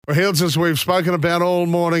Well, Hills, as we've spoken about all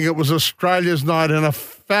morning, it was Australia's night and a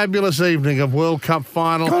fabulous evening of World Cup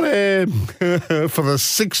final. Got him. For the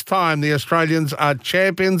sixth time, the Australians are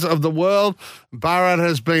champions of the world. Bharat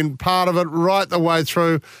has been part of it right the way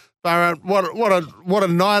through. Bharat, what a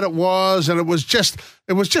night it was, and it was just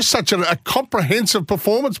such a comprehensive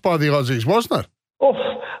performance by the Aussies, wasn't it?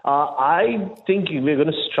 I think we're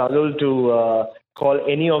going to struggle to call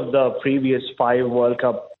any of the previous 5 World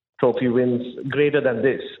Cup trophy wins greater than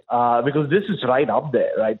this, because this is right up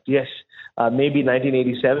there, right? Yes, maybe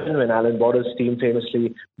 1987 when Alan Border's team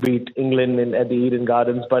famously beat England at the Eden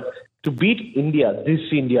Gardens, but to beat India,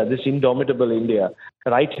 this indomitable India,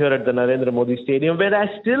 right here at the Narendra Modi Stadium, where I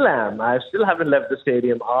still am. I still haven't left the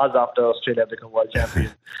stadium hours after Australia became world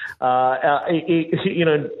champion.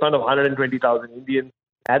 In front of 120,000 Indians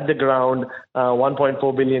at the ground,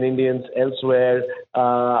 1.4 billion Indians elsewhere,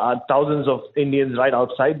 thousands of Indians right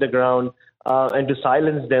outside the ground, and to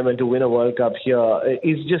silence them and to win a World Cup here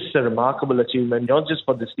is just a remarkable achievement, not just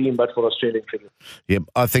for this team, but for Australian cricket. Yep,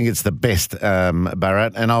 I think it's the best,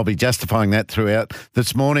 Bharat, and I'll be justifying that throughout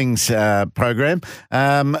this morning's program.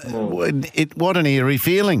 What an eerie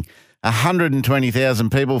feeling.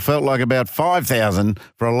 120,000 people, felt like about 5,000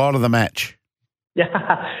 for a lot of the match.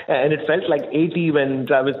 Yeah, and it felt like 80 when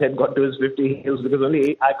Travis Head got to his 50 hills, because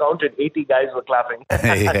I counted 80 guys were clapping.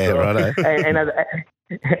 Yeah, right.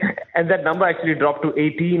 And that number actually dropped to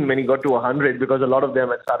 18 when he got to 100, because a lot of them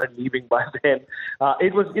had started leaving by then.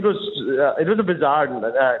 It was a bizarre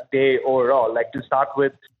day overall. Like, to start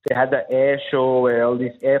with, they had the air show where all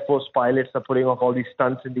these Air Force pilots are putting off all these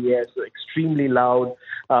stunts in the air, so extremely loud.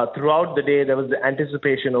 Throughout the day, there was the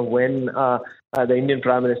anticipation of when the Indian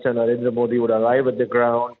Prime Minister Narendra Modi would arrive at the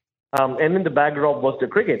ground. And in the backdrop was the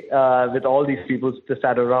cricket, with all these people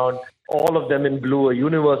sat around, all of them in blue, a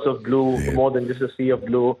universe of blue, more than just a sea of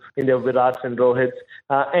blue, in their Virats and Rohits.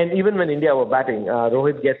 And even when India were batting,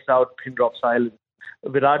 Rohit gets out, pin drop silence.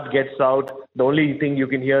 Virat gets out, the only thing you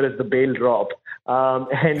can hear is the bail drop.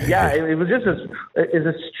 It was just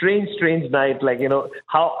a strange night. Like,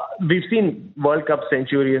 how we've seen World Cup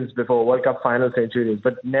centurions before, World Cup final centurions,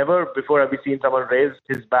 but never before have we seen someone raise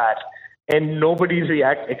his bat and nobody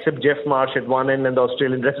react except Jeff Marsh at one end and the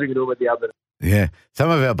Australian dressing room at the other. Yeah.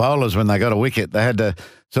 Some of our bowlers, when they got a wicket, they had to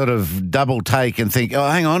sort of double take and think, oh,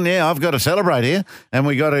 hang on, I've got to celebrate here, and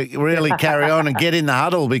we got to really carry on and get in the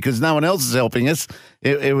huddle because no one else is helping us.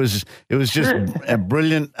 It was just a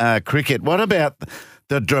brilliant cricket. What about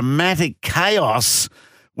the dramatic chaos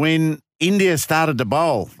when India started to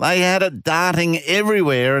bowl? They had it darting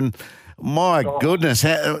everywhere, and my goodness,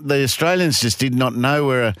 the Australians just did not know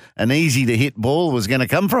where an easy-to-hit ball was going to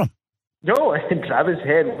come from. No, and Travis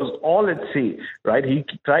Head was all at sea, right? He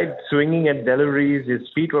tried swinging at deliveries. His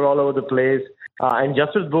feet were all over the place. And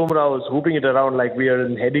Jasprit Bumrah was hooping it around like we are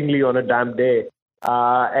in Headingley on a damp day.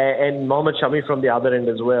 And Mohammad Shami from the other end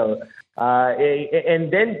as well. But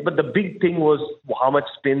the big thing was how much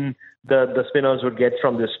spin the spinners would get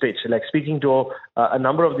from this pitch. Like, speaking to a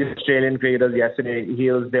number of the Australian cricketers yesterday,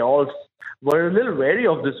 they all were a little wary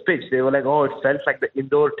of this pitch. They were like, it felt like the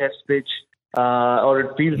indoor test pitch. Or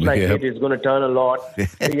it feels like it is going to turn a lot.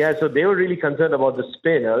 So they were really concerned about the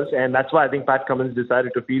spinners, and that's why I think Pat Cummins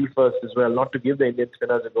decided to field first as well, not to give the Indian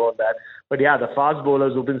spinners a go on that. But the fast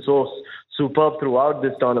bowlers who've been so superb throughout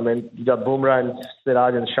this tournament, Bumrah and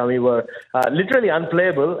Siraj and Shami, were literally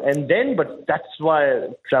unplayable. But that's why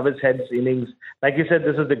Travis Head's innings, like you said,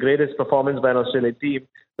 this is the greatest performance by an Australian team.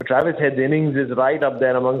 But Travis Head's innings is right up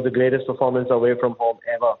there amongst the greatest performance away from home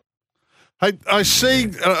ever. I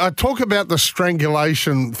talk about the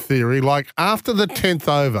strangulation theory. Like, after the 10th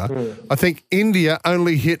over, I think India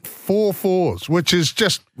only hit 4 fours, which is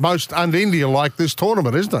just most un-India-like this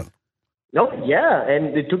tournament, isn't it? No, yeah,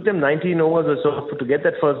 and it took them 19 overs or so to get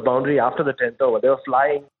that first boundary after the 10th over. They were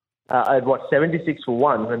flying at 76 for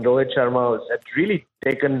 1 when Rohit Sharma had really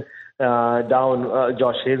taken down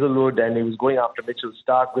Josh Hazlewood, and he was going after Mitchell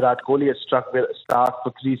Starc. Virat Kohli has struck Starc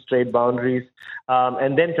for 3 straight boundaries.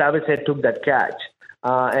 And then Travis Head took that catch.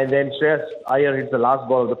 And then Shreyas Iyer hits the last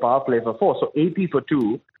ball of the power play for 4. So 80 for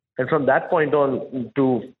 2. And from that point on,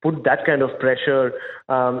 to put that kind of pressure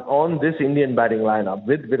on this Indian batting lineup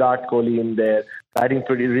with Virat Kohli in there, batting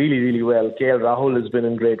really, really well. KL Rahul has been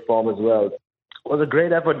in great form as well. It was a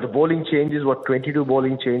great effort. The bowling changes were 22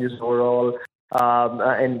 bowling changes overall.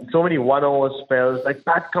 And so many one-over spells. Like,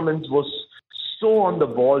 Pat Cummins was so on the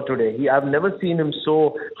ball today. I've never seen him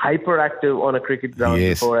so hyperactive on a cricket ground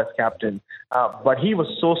before as captain. But he was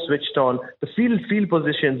so switched on. The field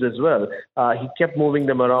positions as well. He kept moving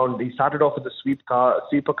them around. He started off with a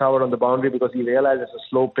sweeper cover on the boundary because he realized it's a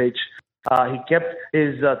slow pitch. He kept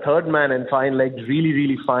his third man and fine legs really,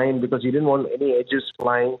 really fine because he didn't want any edges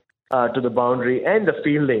flying to the boundary, and the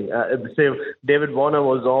fielding. So David Warner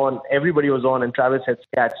was on, everybody was on, and Travis Head's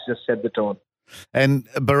catch just set the tone. And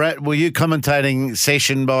Bharat, were you commentating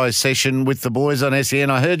session by session with the boys on SEN?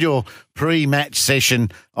 I heard your pre-match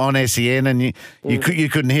session on SEN, and you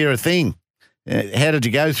couldn't hear a thing. How did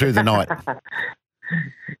you go through the night?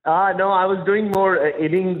 No, I was doing more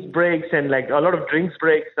innings breaks and like a lot of drinks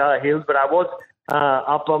breaks, Hills, but I was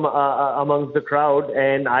up amongst the crowd,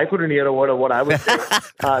 and I couldn't hear a word of what I was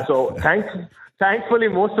saying. So thankfully,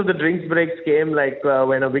 most of the drinks breaks came like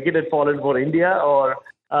when a wicket had fallen for India or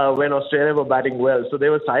when Australia were batting well. So they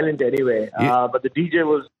were silent anyway. But the DJ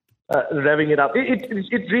was revving it up.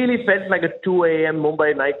 It really felt like a 2 a.m.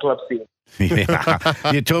 Mumbai nightclub scene.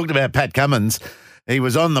 Yeah. You talked about Pat Cummins. He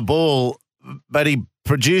was on the ball, but he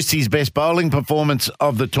produced his best bowling performance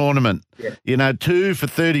of the tournament. Yeah. 2 for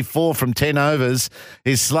 34 from 10 overs.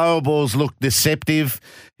 His slower balls looked deceptive.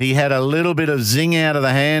 He had a little bit of zing out of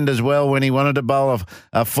the hand as well when he wanted to bowl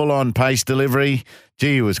a full-on pace delivery.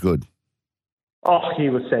 Gee, he was good. Oh, he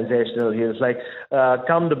was sensational. He was like,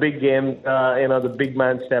 come the big game, the big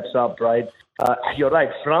man steps up, right? You're right.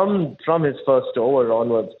 From his first over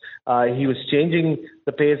onwards, he was changing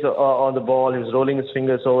the pace on the ball. He was rolling his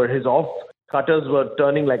fingers over. His off cutters were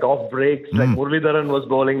turning like off breaks, like Muralidharan was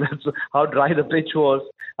bowling. That's how dry the pitch was.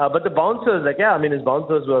 But the bouncers, his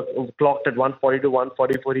bouncers were clocked at 140 to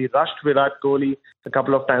 144. He rushed Virat Kohli a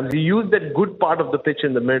couple of times. He used that good part of the pitch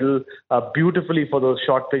in the middle beautifully for those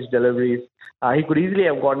short pitch deliveries. He could easily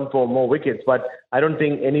have gotten for more wickets, but I don't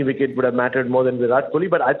think any wicket would have mattered more than Virat Kohli.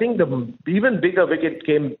 But I think the even bigger wicket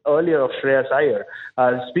came earlier of Shreyas Iyer.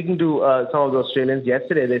 Speaking to some of the Australians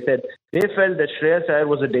yesterday, they said they felt that Shreyas Iyer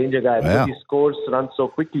was a danger guy because he scores runs so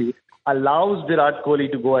quickly, allows Virat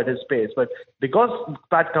Kohli to go at his pace. But because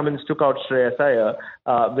Pat Cummins took out Shreyas Iyer,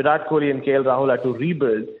 Virat Kohli and KL Rahul had to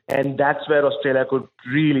rebuild, and that's where Australia could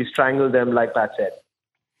really strangle them, like Pat said.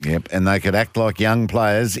 Yep, and they could act like young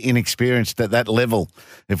players, inexperienced at that level.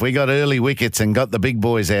 If we got early wickets and got the big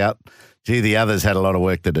boys out, the others had a lot of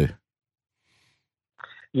work to do.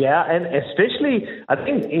 Yeah, and especially, I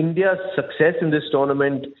think India's success in this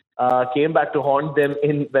tournament came back to haunt them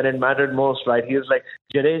when it mattered most, right? He was like,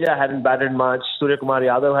 Jadeja hadn't batted much, Surya Kumar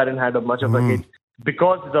Yadav hadn't had much of a hit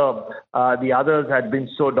because the others had been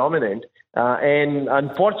so dominant. And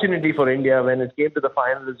unfortunately for India, when it came to the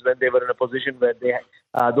finals, when they were in a position where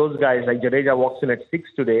those guys like Jadeja walks in at 6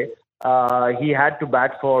 today, he had to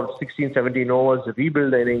bat for 16, 17 overs,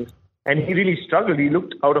 rebuild the innings, and he really struggled. He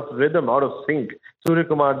looked out of rhythm, out of sync. Surya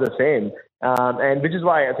Kumar the same, and which is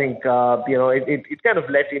why I think it kind of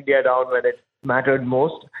let India down when it mattered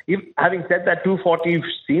most. Having said that, 240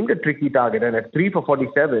 seemed a tricky target, and at 3 for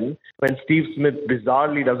 47, when Steve Smith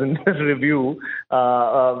bizarrely doesn't review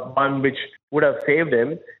one which would have saved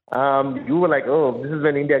him, you were like, oh, this is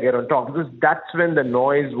when India get on top, because that's when the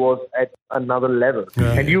noise was at another level.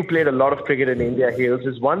 Yeah. And you played a lot of cricket in India here.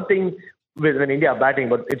 It's one thing when India are batting,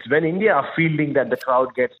 but it's when India are fielding that the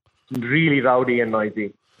crowd gets really rowdy and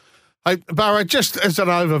noisy. Hey, Bharat, just as an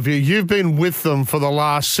overview, you've been with them for the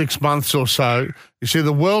last 6 months or so. You see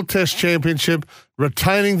the World Test Championship,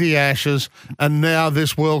 retaining the Ashes, and now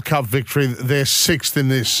this World Cup victory. They're 6th in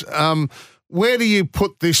this. Where do you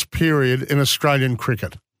put this period in Australian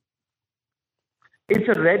cricket? It's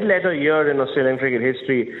a red-letter year in Australian cricket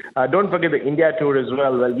history. Don't forget the India tour as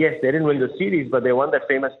well. Well, yes, they didn't win the series, but they won that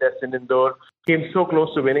famous test in Indore. Came so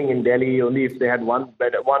close to winning in Delhi, only if they had one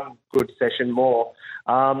good session more.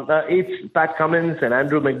 It's Pat Cummins and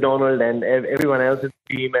Andrew McDonald and everyone else in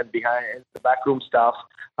the team and behind the backroom staff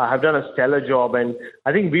have done a stellar job. And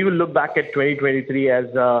I think we will look back at 2023 as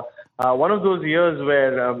one of those years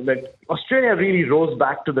where Australia really rose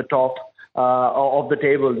back to the top of the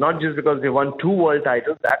table, not just because they won 2 world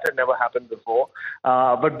titles, that had never happened before,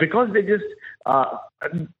 but because they just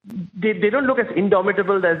they don't look as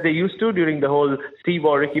indomitable as they used to during the whole Steve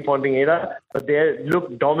or Ricky Ponting era, but they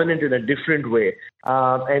look dominant in a different way,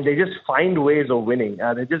 and they just find ways of winning.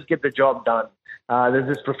 They just get the job done. There's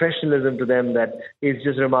this professionalism to them that is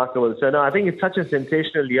just remarkable. So, no, I think it's such a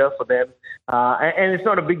sensational year for them. And it's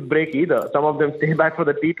not a big break either. Some of them stay back for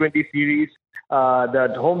the T20 series.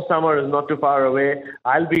 The home summer is not too far away.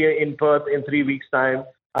 I'll be in Perth in 3 weeks' time.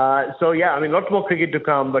 Lots more cricket to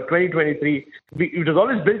come. But 2023, it was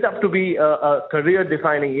always built up to be a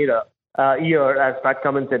career-defining year, as Pat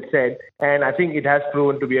Cummins had said. And I think it has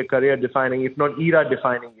proven to be a career-defining, if not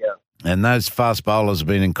era-defining year. And those fast bowlers have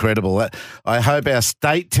been incredible. I hope our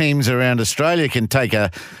state teams around Australia can take a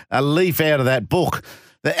leaf out of that book.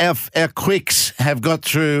 our quicks have got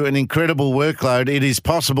through an incredible workload. It is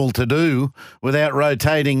possible to do without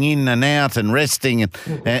rotating in and out and resting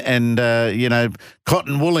and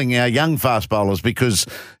cotton wooling our young fast bowlers, because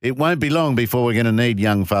it won't be long before we're going to need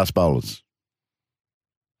young fast bowlers.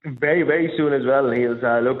 Very, very soon as well, Heels.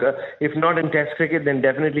 If not in Test cricket, then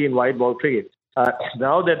definitely in white ball cricket.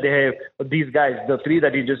 Now that they have these guys, the three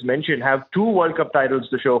that you just mentioned, have 2 World Cup titles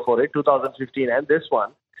to show for it, 2015 and this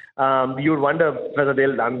one. You would wonder whether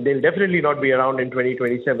they'll definitely not be around in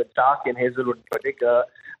 2027. Stark and Hazelwood in particular.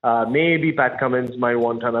 Maybe Pat Cummins might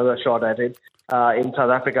want another shot at it in South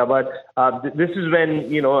Africa. But this is when,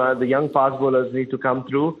 the young fast bowlers need to come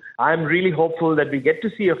through. I'm really hopeful that we get to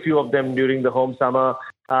see a few of them during the home summer.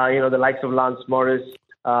 The likes of Lance Morris,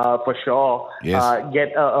 for sure, yes.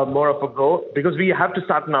 Get more of a go, because we have to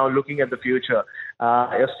start now looking at the future.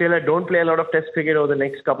 Australia don't play a lot of Test cricket over the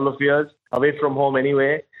next couple of years, away from home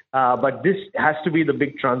anyway. But this has to be the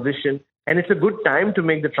big transition. And it's a good time to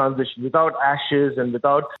make the transition without Ashes and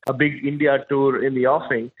without a big India tour in the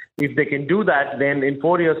offing. If they can do that, then in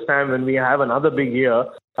 4 years' time, when we have another big year,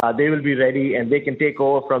 they will be ready and they can take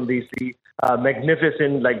over from these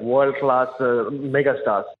magnificent, world-class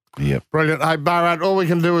megastars. Yep. Brilliant. Hey, Bharat, all we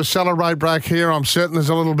can do is celebrate back here. I'm certain there's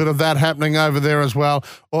a little bit of that happening over there as well.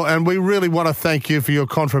 And we really want to thank you for your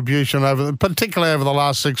contribution, particularly over the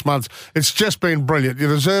last 6 months. It's just been brilliant. You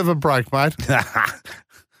deserve a break, mate.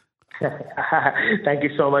 Thank you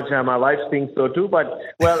so much. My wife thinks so too. But,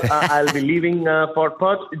 I'll be leaving for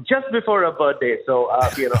Perth just before her birthday. So, I'll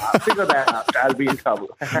figure that out. I'll be in trouble.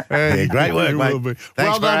 Yeah, great work, mate. Thanks,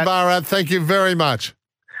 well done, Bharat. Thank you very much.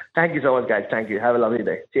 Thank you so much, guys. Thank you. Have a lovely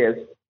day. Cheers.